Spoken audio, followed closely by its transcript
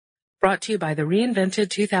Brought to you by the reinvented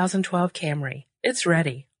 2012 Camry. It's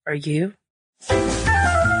ready. Are you?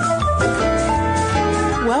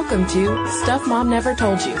 Welcome to Stuff Mom Never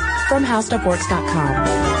Told You from HowStuffWorks.com.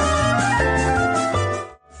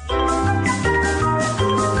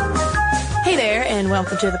 Hey there, and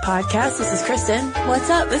welcome to the podcast. This is Kristen. What's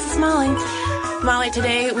up? This is Molly. Molly,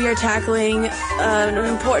 today we are tackling an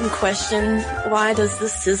important question. Why does the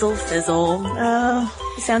sizzle fizzle?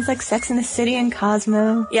 Oh, it sounds like Sex and the City and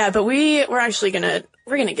Cosmo. Yeah, but we're actually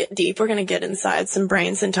we're gonna get deep. We're gonna get inside some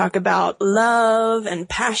brains and talk about love and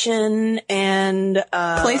passion and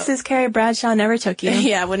places Carrie Bradshaw never took you.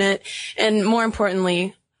 Yeah, and more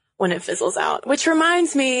importantly, when it fizzles out. Which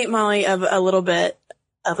reminds me, Molly, of a little bit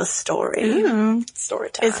of a story. Story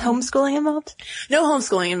time. Is homeschooling involved? No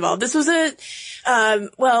homeschooling involved. This was the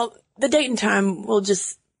date and time we'll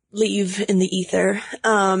just leave in the ether.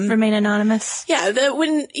 Remain anonymous. Yeah,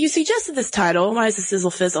 when you suggested this title, why is the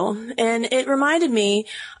sizzle fizzle? And it reminded me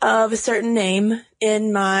of a certain name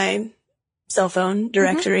in my cell phone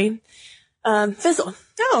directory. Fizzle.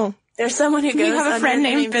 Oh. There's someone who goes You have a friend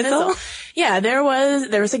named Fizzle? Yeah, there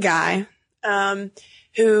was a guy,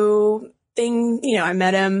 who I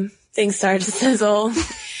met him, things started to sizzle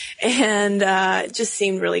and, just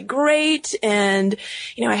seemed really great. And,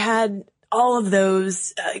 I had all of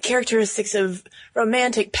those characteristics of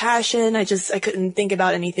romantic passion. I couldn't think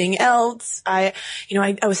about anything else. I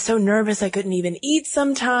was so nervous I couldn't even eat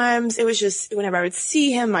sometimes. It was just, whenever I would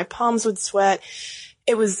see him, my palms would sweat.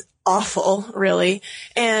 It was awful, really.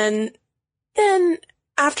 And then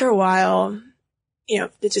after a while,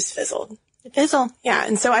 it just fizzled. Fizzle. Yeah.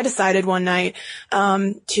 And so I decided one night,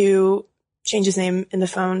 to change his name in the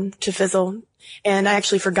phone to Fizzle. And I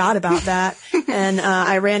actually forgot about that. And,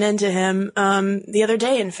 I ran into him, the other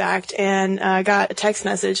day, in fact, and I got a text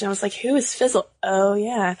message and I was like, who is Fizzle? Oh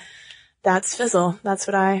yeah, that's Fizzle. That's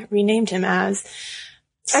what I renamed him as.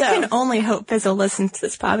 So, I can only hope Fizzle listens to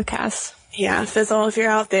this podcast. Yeah. Fizzle, if you're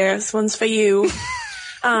out there, this one's for you.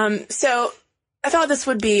 So I thought this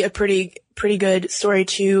would be a pretty good story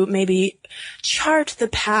to maybe chart the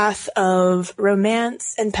path of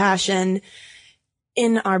romance and passion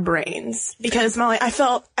in our brains. Because Molly, I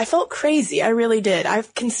felt crazy. I really did. I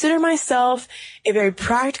consider myself a very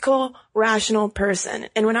practical, rational person.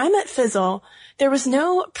 And when I met Fizzle, there was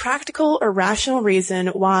no practical or rational reason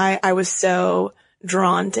why I was so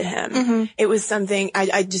drawn to him. Mm-hmm. It was something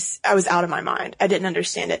I was out of my mind. I didn't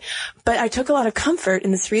understand it. But I took a lot of comfort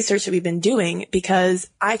in this research that we've been doing because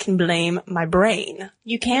I can blame my brain.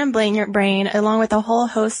 You can blame your brain along with a whole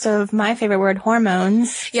host of my favorite word,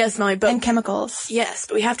 hormones. Yes, Molly, and chemicals. Yes,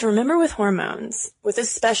 but we have to remember with hormones, with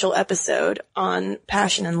this special episode on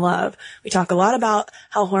passion and love, we talk a lot about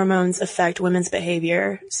how hormones affect women's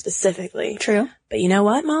behavior specifically. True. But you know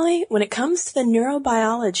what, Molly? When it comes to the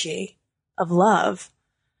neurobiology of love,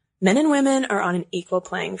 men and women are on an equal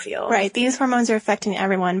playing field. Right. These hormones are affecting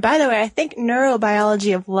everyone. By the way, I think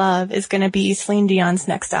neurobiology of love is going to be Celine Dion's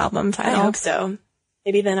next album title. I hope so.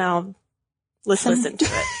 Maybe then I'll listen to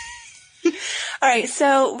it. All right.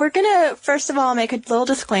 So we're going to, first of all, make a little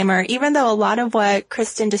disclaimer. Even though a lot of what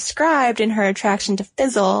Kristen described in her attraction to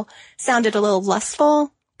Fizzle sounded a little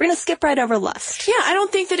lustful, we're going to skip right over lust. Yeah, I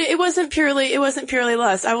don't think that it wasn't purely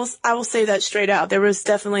lust. I will say that straight out. There was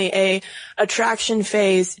definitely a attraction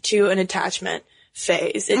phase to an attachment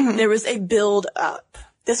phase. There was a build up.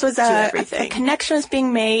 This was a connection was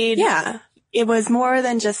being made. Yeah. It was more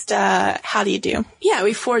than just, how do you do? Yeah,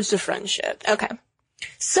 we forged a friendship. Okay.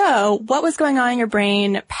 So what was going on in your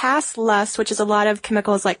brain past lust, which is a lot of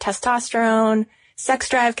chemicals like testosterone, sex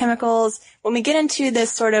drive chemicals, when we get into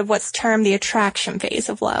this sort of what's termed the attraction phase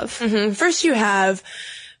of love? Mm-hmm. First we have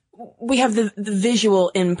the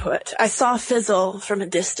visual input. I saw Fizzle from a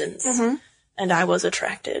distance, and I was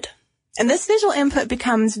attracted. And this visual input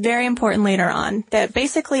becomes very important later on, that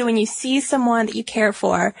basically when you see someone that you care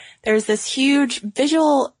for, there's this huge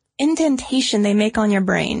visual indentation they make on your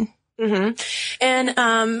brain. Mm-hmm.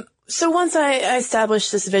 And so once I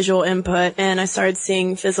established this visual input and I started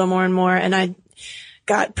seeing Fizzle more and more, and I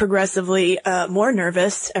got progressively more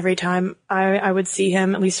nervous every time I would see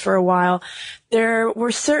him, at least for a while, there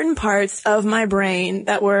were certain parts of my brain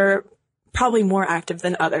that were probably more active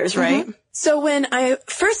than others, right? Mm-hmm. So when I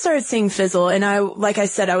first started seeing Fizzle, and like I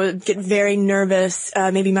said, I would get very nervous.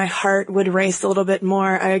 Maybe my heart would race a little bit more.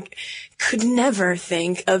 I could never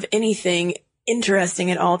think of anything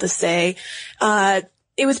interesting at all to say.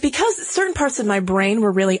 It was because certain parts of my brain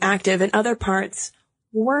were really active and other parts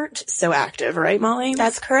weren't so active, right, Molly?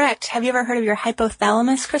 That's correct. Have you ever heard of your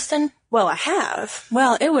hypothalamus, Kristen? Well, I have.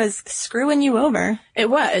 Well, it was screwing you over. It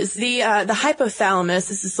was. The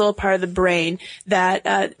hypothalamus is this little part of the brain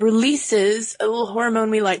that releases a little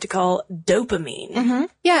hormone we like to call dopamine. Mm-hmm.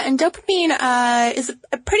 Yeah, and dopamine is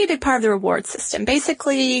a pretty big part of the reward system.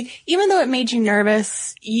 Basically, even though it made you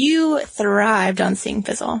nervous, you thrived on seeing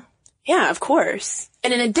fizzle. Yeah, of course.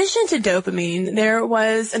 And in addition to dopamine, there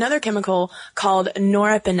was another chemical called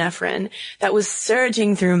norepinephrine that was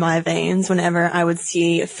surging through my veins whenever I would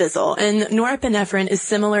see fizzle. And norepinephrine is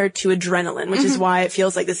similar to adrenaline, which is why it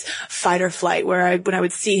feels like this fight or flight where when I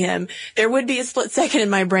would see him, there would be a split second in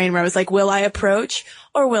my brain where I was like, will I approach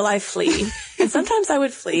or will I flee? And sometimes I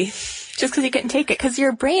would flee. Just because you couldn't take it, because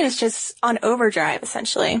your brain is just on overdrive,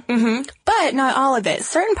 essentially. Mm-hmm. But not all of it.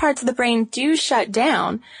 Certain parts of the brain do shut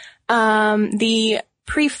down. The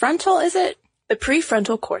prefrontal, is it? The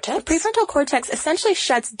prefrontal cortex. The prefrontal cortex essentially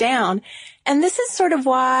shuts down. And this is sort of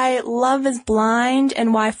why love is blind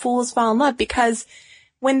and why fools fall in love, because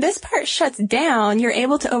when this part shuts down, you're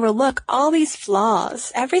able to overlook all these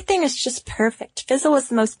flaws. Everything is just perfect. Fizzle was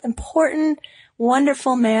the most important,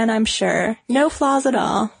 wonderful man, I'm sure. No flaws at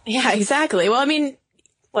all. Yeah, exactly.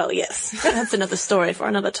 Well, yes, that's another story for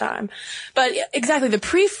another time. But exactly, the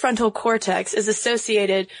prefrontal cortex is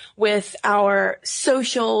associated with our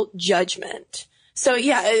social judgment. So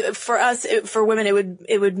yeah, for us, for women,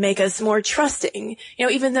 it would make us more trusting. You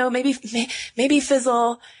know, even though maybe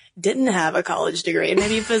Fizzle didn't have a college degree,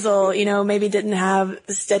 maybe Fizzle, maybe didn't have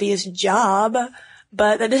the steadiest job,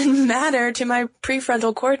 but that didn't matter to my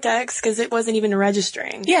prefrontal cortex because it wasn't even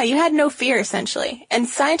registering. Yeah, you had no fear, essentially. And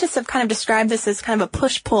scientists have kind of described this as kind of a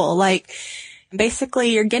push-pull. Like,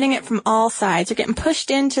 basically, you're getting it from all sides. You're getting pushed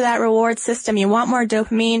into that reward system. You want more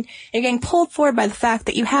dopamine. You're getting pulled forward by the fact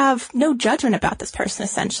that you have no judgment about this person,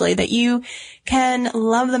 essentially. That you can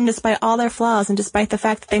love them despite all their flaws and despite the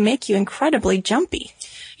fact that they make you incredibly jumpy.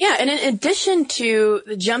 Yeah, and in addition to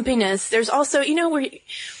the jumpiness, there's also, where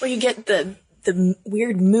you get the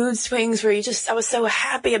weird mood swings where I was so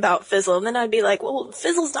happy about Fizzle. And then I'd be like, well,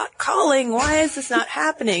 Fizzle's not calling. Why is this not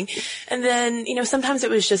happening? And then, sometimes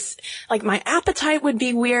it was just like my appetite would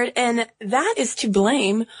be weird. And that is to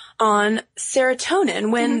blame on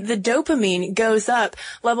serotonin. When the dopamine goes up,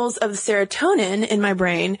 levels of serotonin in my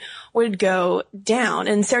brain would go down.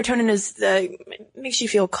 And serotonin makes you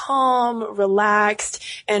feel calm, relaxed.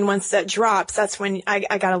 And once that drops, that's when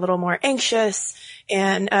I got a little more anxious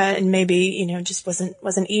and maybe, just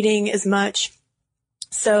wasn't eating as much.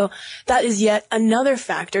 So that is yet another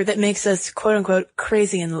factor that makes us quote unquote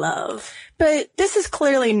crazy in love. But this is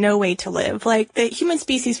clearly no way to live. Like, the human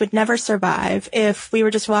species would never survive if we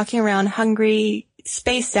were just walking around hungry,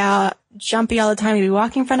 spaced out, jumpy all the time. We'd be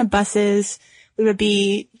walking in front of buses. We would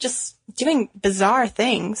be just doing bizarre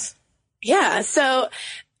things. Yeah. So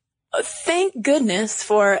thank goodness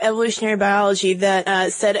for evolutionary biology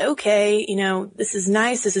that said, okay, this is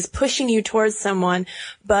nice. This is pushing you towards someone,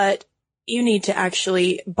 but you need to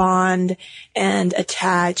actually bond and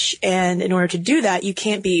attach. And in order to do that, you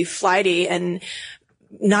can't be flighty and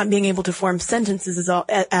not being able to form sentences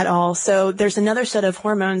at all. So there's another set of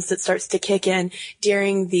hormones that starts to kick in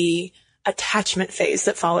during the attachment phase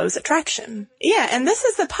that follows attraction. Yeah, and this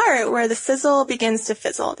is the part where the sizzle begins to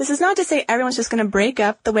fizzle. This is not to say everyone's just going to break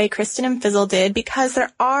up the way Kristen and Fizzle did, because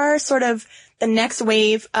there are sort of the next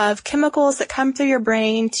wave of chemicals that come through your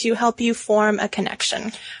brain to help you form a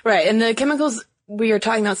connection. Right, and the chemicals we are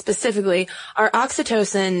talking about specifically are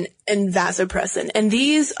oxytocin and vasopressin. And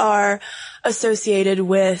these are associated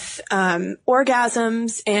with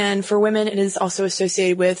orgasms, and for women it is also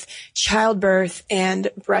associated with childbirth and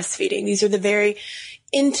breastfeeding. These are the very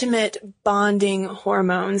intimate bonding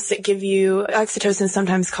hormones that give you, oxytocin is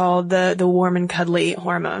sometimes called the warm and cuddly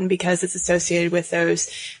hormone because it's associated with those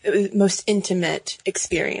most intimate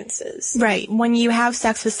experiences. Right. When you have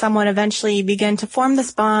sex with someone, eventually you begin to form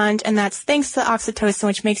this bond, and that's thanks to the oxytocin,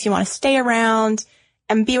 which makes you want to stay around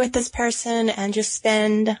and be with this person and just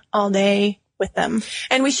spend all day with them.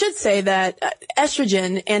 And we should say that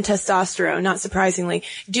estrogen and testosterone, not surprisingly,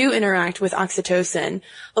 do interact with oxytocin a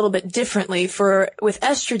little bit differently. With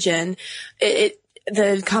estrogen,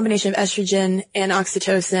 the combination of estrogen and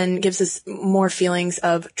oxytocin gives us more feelings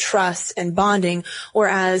of trust and bonding,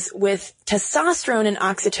 whereas with testosterone and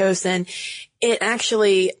oxytocin, it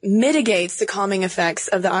actually mitigates the calming effects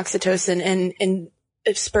of the oxytocin and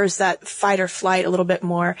it spurs that fight or flight a little bit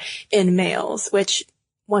more in males, which,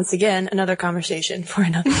 once again, another conversation for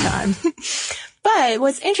another time. But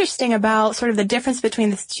what's interesting about sort of the difference between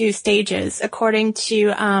the two stages, according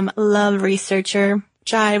to Love Researcher,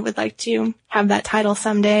 which I would like to have that title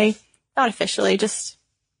someday, not officially, just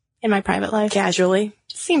in my private life. Casually.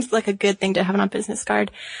 Seems like a good thing to have on a business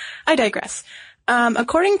card. I digress.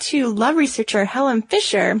 According to love researcher Helen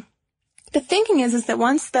Fisher, the thinking is that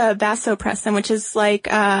once the vasopressin, which is like,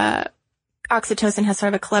 oxytocin has sort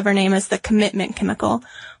of a clever name as the commitment chemical.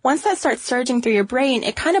 Once that starts surging through your brain,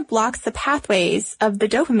 it kind of blocks the pathways of the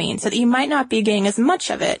dopamine so that you might not be getting as much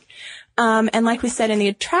of it. And like we said in the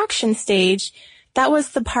attraction stage, that was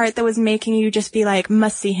the part that was making you just be like,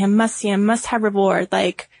 must see him, must have reward,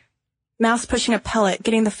 like mouse pushing a pellet,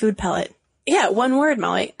 getting the food pellet. Yeah, one word,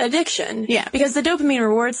 Molly. Addiction. Yeah. Because the dopamine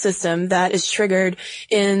reward system that is triggered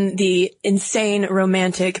in the insane,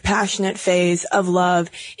 romantic, passionate phase of love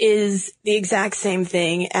is the exact same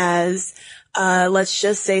thing as, let's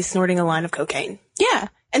just say, snorting a line of cocaine. Yeah.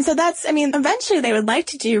 And so eventually they would like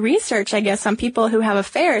to do research, I guess, on people who have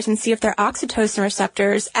affairs and see if their oxytocin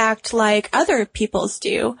receptors act like other people's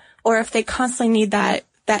do, or if they constantly need that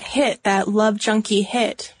hit, that love junkie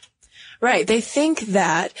hit. Right. They think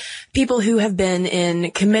that people who have been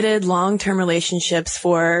in committed long-term relationships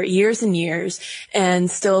for years and years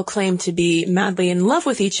and still claim to be madly in love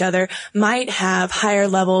with each other might have higher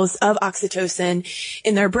levels of oxytocin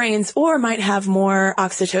in their brains or might have more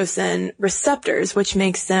oxytocin receptors, which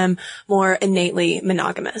makes them more innately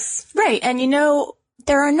monogamous. Right. And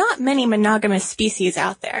there are not many monogamous species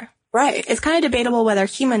out there. Right. It's kind of debatable whether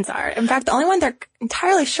humans are. In fact, the only one they're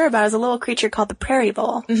entirely sure about is a little creature called the prairie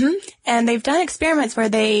vole. Mm-hmm. And they've done experiments where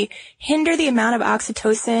they hinder the amount of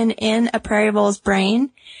oxytocin in a prairie vole's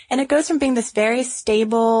brain. And it goes from being this very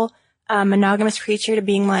stable, monogamous creature to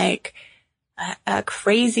being like a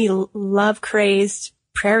crazy, love-crazed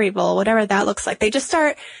prairie vole, whatever that looks like. They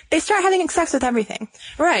start having sex with everything.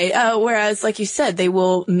 Right. Whereas, like you said, they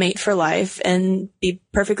will mate for life and be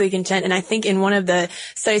perfectly content. And I think in one of the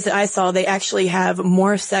studies that I saw, they actually have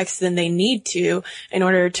more sex than they need to in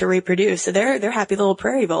order to reproduce. So they're happy little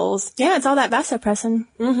prairie voles. Yeah, it's all that vasopressin.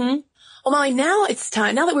 Mm-hmm. Well, Molly, now it's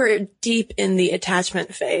time, now that we're deep in the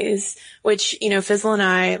attachment phase, which, Fizzle and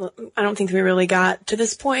I don't think we really got to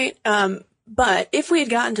this point. But if we had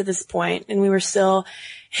gotten to this point and we were still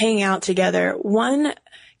hanging out together, one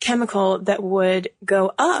chemical that would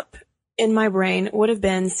go up in my brain would have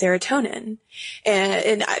been serotonin.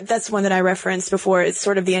 And that's one that I referenced before. It's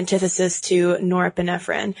sort of the antithesis to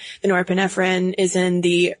norepinephrine. The norepinephrine is in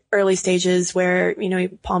the early stages where,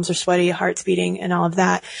 palms are sweaty, heart's beating and all of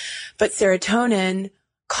that. But serotonin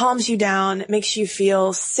calms you down, makes you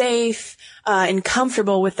feel safe, and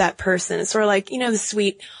comfortable with that person. It's sort of like, the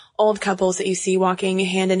sweet old couples that you see walking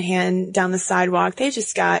hand in hand down the sidewalk. They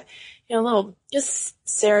just got, just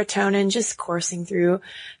serotonin just coursing through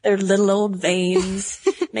their little old veins,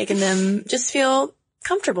 making them just feel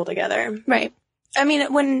comfortable together. Right. I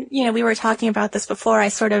mean, when, we were talking about this before, I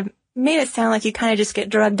sort of made it sound like you kind of just get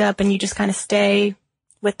drugged up and you just kind of stay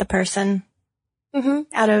with the person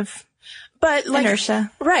out of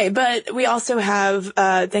inertia. Right. But we also have,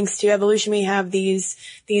 thanks to evolution, we have these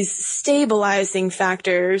stabilizing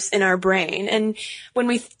factors in our brain. And when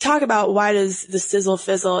we talk about why does the sizzle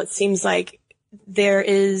fizzle, it seems like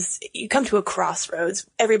you come to a crossroads.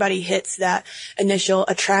 Everybody hits that initial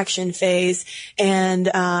attraction phase. And,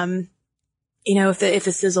 if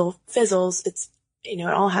the sizzle fizzles, it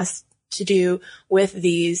all has to do with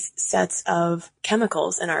these sets of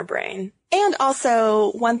chemicals in our brain. And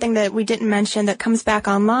also, one thing that we didn't mention that comes back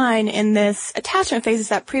online in this attachment phase is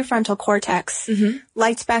that prefrontal cortex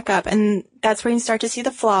lights back up, and that's where you start to see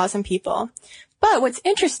the flaws in people. But what's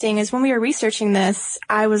interesting is when we were researching this,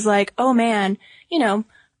 I was like, oh man,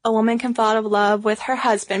 a woman can fall out of love with her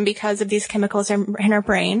husband because of these chemicals in her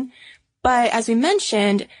brain. But as we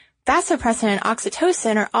mentioned, vasopressin and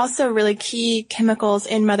oxytocin are also really key chemicals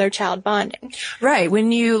in mother-child bonding. Right.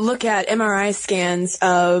 When you look at MRI scans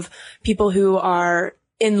of people who are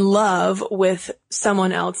in love with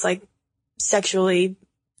someone else, like sexually,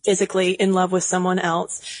 physically in love with someone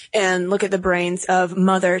else, and look at the brains of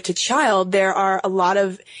mother to child, there are a lot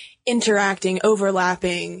of interacting,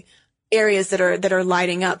 overlapping areas that are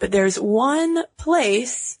lighting up. But there's one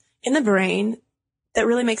place in the brain that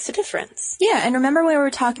really makes a difference. Yeah, and remember when we were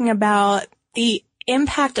talking about the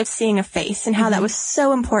impact of seeing a face and how that was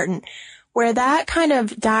so important, where that kind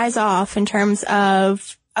of dies off in terms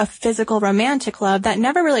of a physical romantic love, that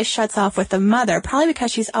never really shuts off with the mother, probably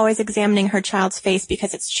because she's always examining her child's face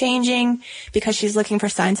because it's changing, because she's looking for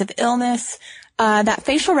signs of illness. That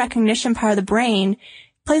facial recognition part of the brain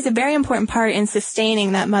plays a very important part in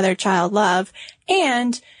sustaining that mother-child love.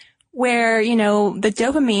 And where, the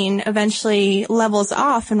dopamine eventually levels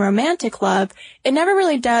off in romantic love, it never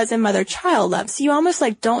really does in mother-child love. So you almost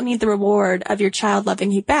don't need the reward of your child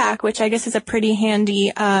loving you back, which I guess is a pretty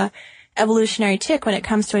handy, evolutionary tick when it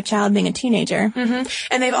comes to a child being a teenager. Mm-hmm.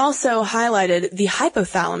 And they've also highlighted the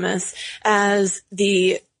hypothalamus as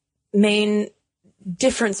the main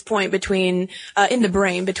difference point between, in the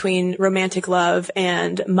brain between romantic love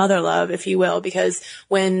and mother love, if you will, because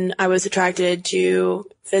when I was attracted to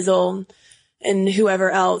Fizzle and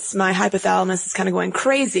whoever else, my hypothalamus is kind of going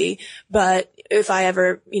crazy. But if I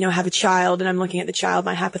ever, have a child and I'm looking at the child,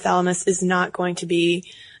 my hypothalamus is not going to be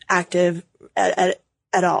active at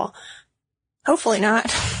all. Hopefully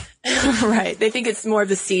not. Right. They think it's more of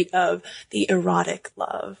the seat of the erotic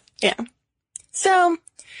love. Yeah. So,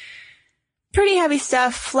 pretty heavy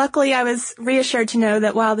stuff. Luckily, I was reassured to know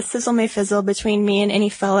that while the sizzle may fizzle between me and any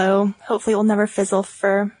fellow, hopefully it will never fizzle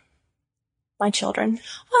for my children.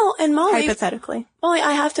 Well, and Molly, hypothetically. Molly,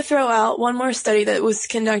 I have to throw out one more study that was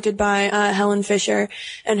conducted by Helen Fisher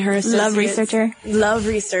and her associates. Love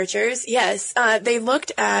researchers. Yes. They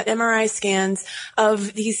looked at MRI scans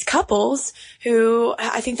of these couples who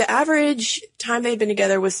I think the average time they'd been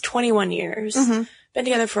together was 21 years. Mm-hmm. Been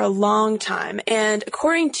together for a long time. And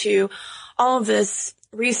according to all of this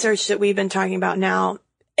research that we've been talking about now,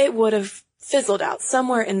 it would have fizzled out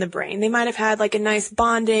somewhere in the brain. They might have had like a nice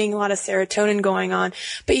bonding, a lot of serotonin going on,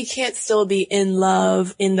 but you can't still be in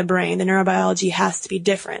love in the brain. The neurobiology has to be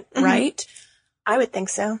different, right? I would think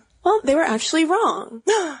so. Well, they were actually wrong.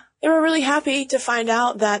 They were really happy to find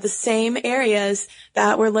out that the same areas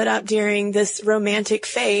that were lit up during this romantic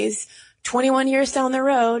phase 21 years down the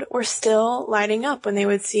road were still lighting up when they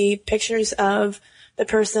would see pictures of the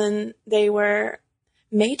person they were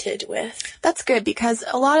mated with. That's good because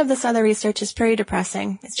a lot of this other research is pretty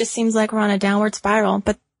depressing. It just seems like we're on a downward spiral.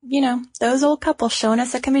 But, those old couples showing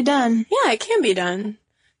us it can be done. Yeah, it can be done.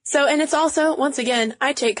 So, and it's also, once again,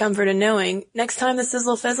 I take comfort in knowing next time the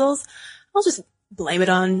sizzle fizzles, I'll just blame it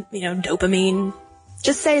on, dopamine.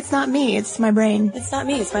 Just say it's not me, it's my brain. It's not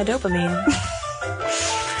me, it's my dopamine.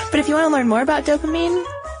 But if you want to learn more about dopamine,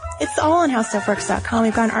 it's all on howstuffworks.com.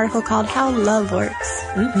 We've got an article called How Love Works.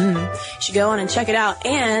 Mm-hmm. You should go on and check it out.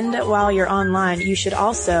 And while you're online, you should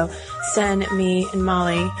also send me and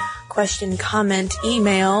Molly question, comment,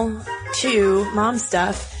 email to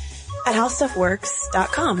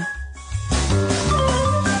momstuff@howstuffworks.com.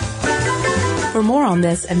 For more on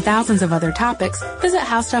this and thousands of other topics, visit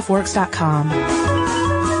howstuffworks.com.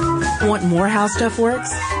 Want more How Stuff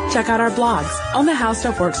Works? Check out our blogs on the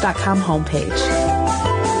howstuffworks.com homepage.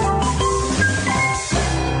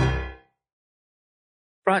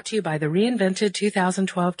 Brought to you by the reinvented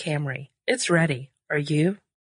 2012 Camry. It's ready. Are you?